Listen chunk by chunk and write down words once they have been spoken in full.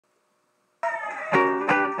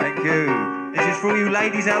you. This is for all you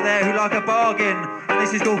ladies out there who like a bargain.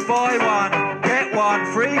 This is called Buy One, Get One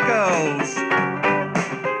Free, girls.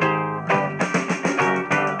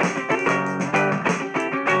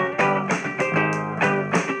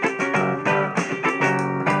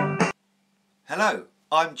 Hello,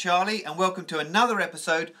 I'm Charlie and welcome to another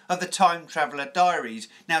episode of the Time Traveller Diaries.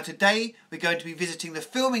 Now today we're going to be visiting the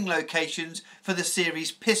filming locations for the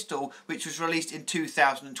series Pistol, which was released in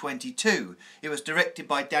 2022. It was directed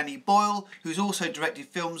by Danny Boyle, who's also directed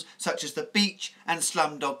films such as The Beach and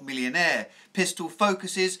Slumdog Millionaire. Pistol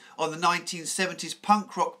focuses on the 1970s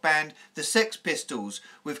punk rock band The Sex Pistols,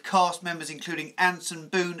 with cast members including Anson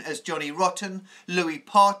Boone as Johnny Rotten, Louis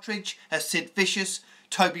Partridge as Sid Vicious,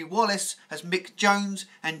 Toby Wallace as Mick Jones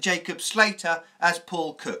and Jacob Slater as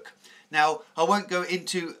Paul Cook. Now, I won't go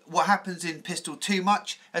into what happens in Pistol too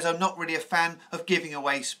much, as I'm not really a fan of giving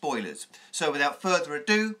away spoilers. So without further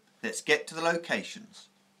ado, let's get to the locations.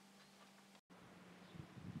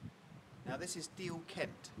 Now this is Deal,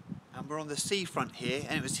 Kent, and we're on the seafront here,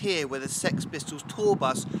 and it was here where the Sex Pistols tour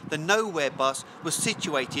bus, the Nowhere bus, was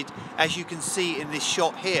situated, as you can see in this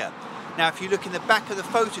shot here. Now if you look in the back of the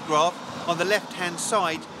photograph, on the left hand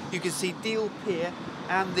side you can see Deal Pier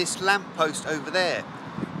and this lamppost over there.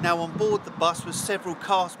 Now on board the bus was several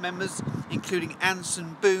cast members including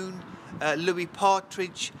Anson Boone, Louis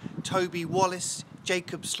Partridge, Toby Wallace,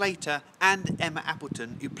 Jacob Slater and Emma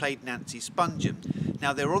Appleton, who played Nancy Spungen.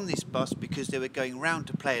 Now they were on this bus because they were going round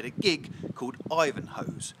to play at a gig called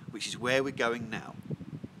Ivanhoe's, which is where we're going now.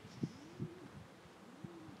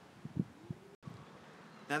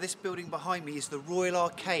 Now this building behind me is the Royal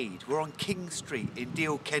Arcade. We're on King Street in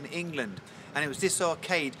Deal, Kent, England. And it was this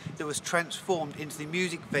arcade that was transformed into the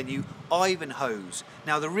music venue Ivanhoe's.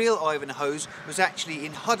 Now the real Ivanhoe's was actually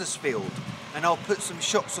in Huddersfield. And I'll put some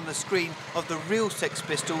shots on the screen of the real Sex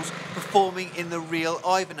Pistols performing in the real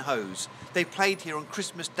Ivanhoe's. They played here on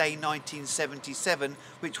Christmas Day 1977,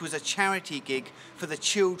 which was a charity gig for the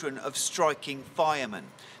children of striking firemen.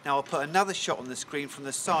 Now I'll put another shot on the screen from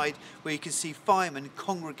the side where you can see firemen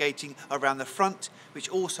congregating around the front, which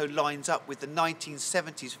also lines up with the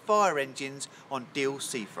 1970s fire engines on Deal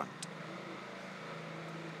Seafront.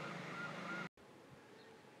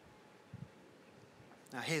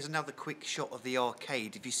 Now here's another quick shot of the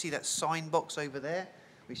arcade. If you see that sign box over there,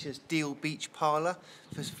 which says Deal Beach Parlour,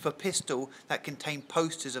 for Pistol, that contained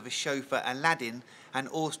posters of a show for Aladdin and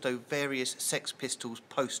also various Sex Pistols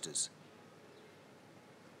posters.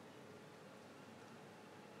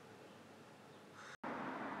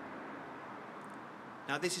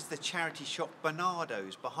 Now this is the charity shop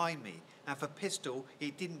Bernardo's behind me, and for Pistol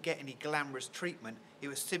it didn't get any glamorous treatment, it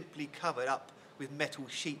was simply covered up with metal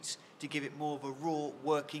sheets to give it more of a raw,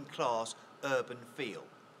 working class, urban feel.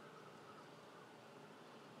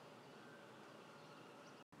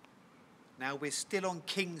 Now we're still on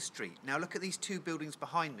King Street. Now look at these two buildings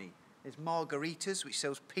behind me. There's Margarita's, which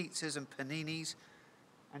sells pizzas and paninis,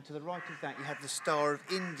 and to the right of that you have the Star of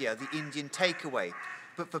India, the Indian takeaway.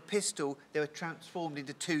 But for Pistol they were transformed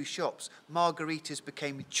into two shops. Margarita's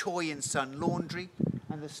became Choi & Son Laundry,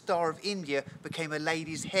 and the Star of India became a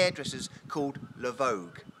ladies' hairdressers called Le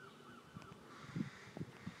Vogue.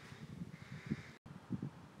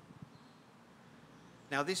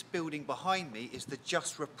 Now this building behind me is the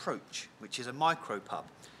Just Reproach, which is a micro-pub.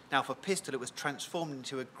 Now for Pistol it was transformed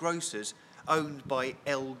into a grocer's owned by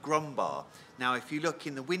El Grumbar. Now if you look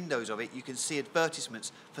in the windows of it you can see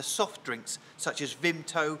advertisements for soft drinks such as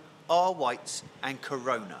Vimto, R. Whites and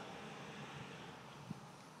Corona.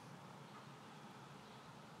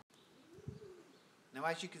 Now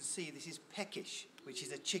as you can see this is Peckish, which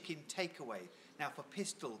is a chicken takeaway. Now for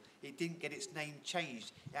Pistol it didn't get its name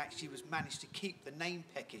changed, it actually was managed to keep the name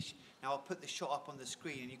Peckish. Now I'll put the shot up on the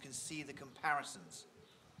screen and you can see the comparisons.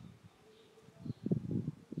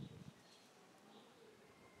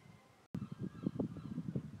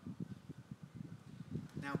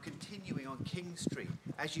 Now continuing on King Street,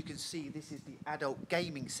 as you can see this is the adult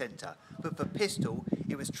gaming centre, but for Pistol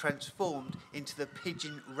it was transformed into the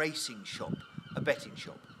Pigeon Racing Shop, a betting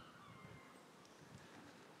shop.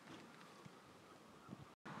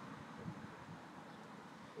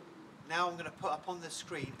 Now I'm going to put up on the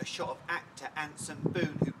screen a shot of actor Anson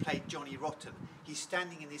Boone, who played Johnny Rotten. He's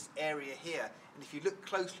standing in this area here, and if you look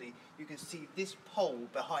closely you can see this pole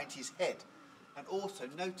behind his head, and also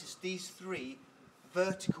notice these three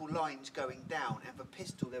vertical lines going down, and for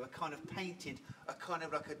Pistol they were kind of painted a kind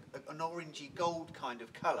of like an orangey gold kind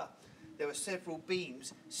of colour. There were several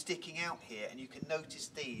beams sticking out here, and you can notice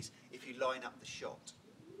these if you line up the shot.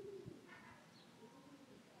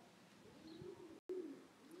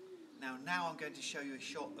 Now I'm going to show you a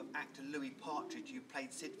shot of actor Louis Partridge, who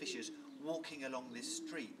played Sid Vicious, walking along this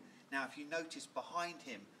street. Now if you notice behind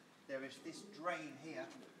him, there is this drain here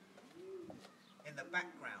in the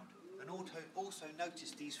background. And also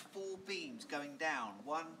notice these 4 beams going down.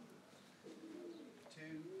 1, 2,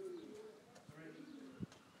 3,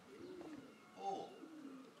 4.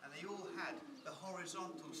 And they all had the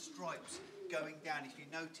horizontal stripes going down. If you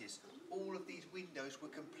notice, all of these windows were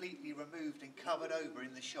completely removed and covered over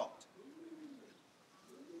in the shot.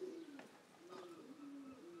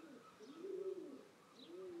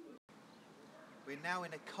 We're now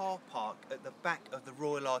in a car park at the back of the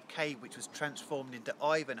Royal Arcade, which was transformed into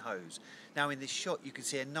Ivanhoe's. Now in this shot you can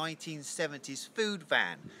see a 1970s food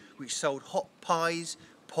van which sold hot pies,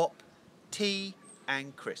 pop, tea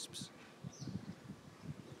and crisps.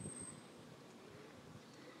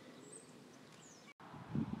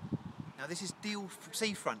 Now this is Deal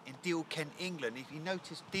Seafront in Deal, Kent, England. If you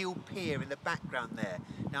notice Deal Pier in the background there.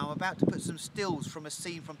 Now I'm about to put some stills from a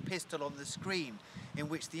scene from Pistol on the screen, in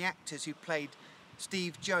which the actors who played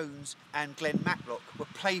Steve Jones and Glenn Matlock were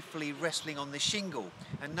playfully wrestling on the shingle.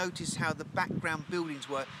 And notice how the background buildings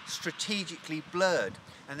were strategically blurred,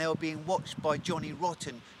 and they were being watched by Johnny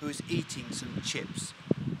Rotten, who was eating some chips.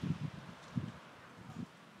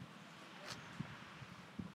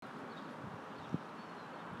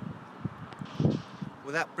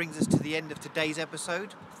 Well, that brings us to the end of today's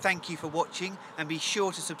episode. Thank you for watching, and be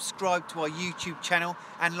sure to subscribe to our YouTube channel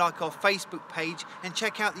and like our Facebook page, and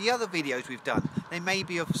check out the other videos we've done. They may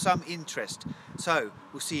be of some interest. So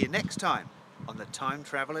we'll see you next time on the Time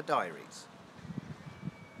Traveller Diaries.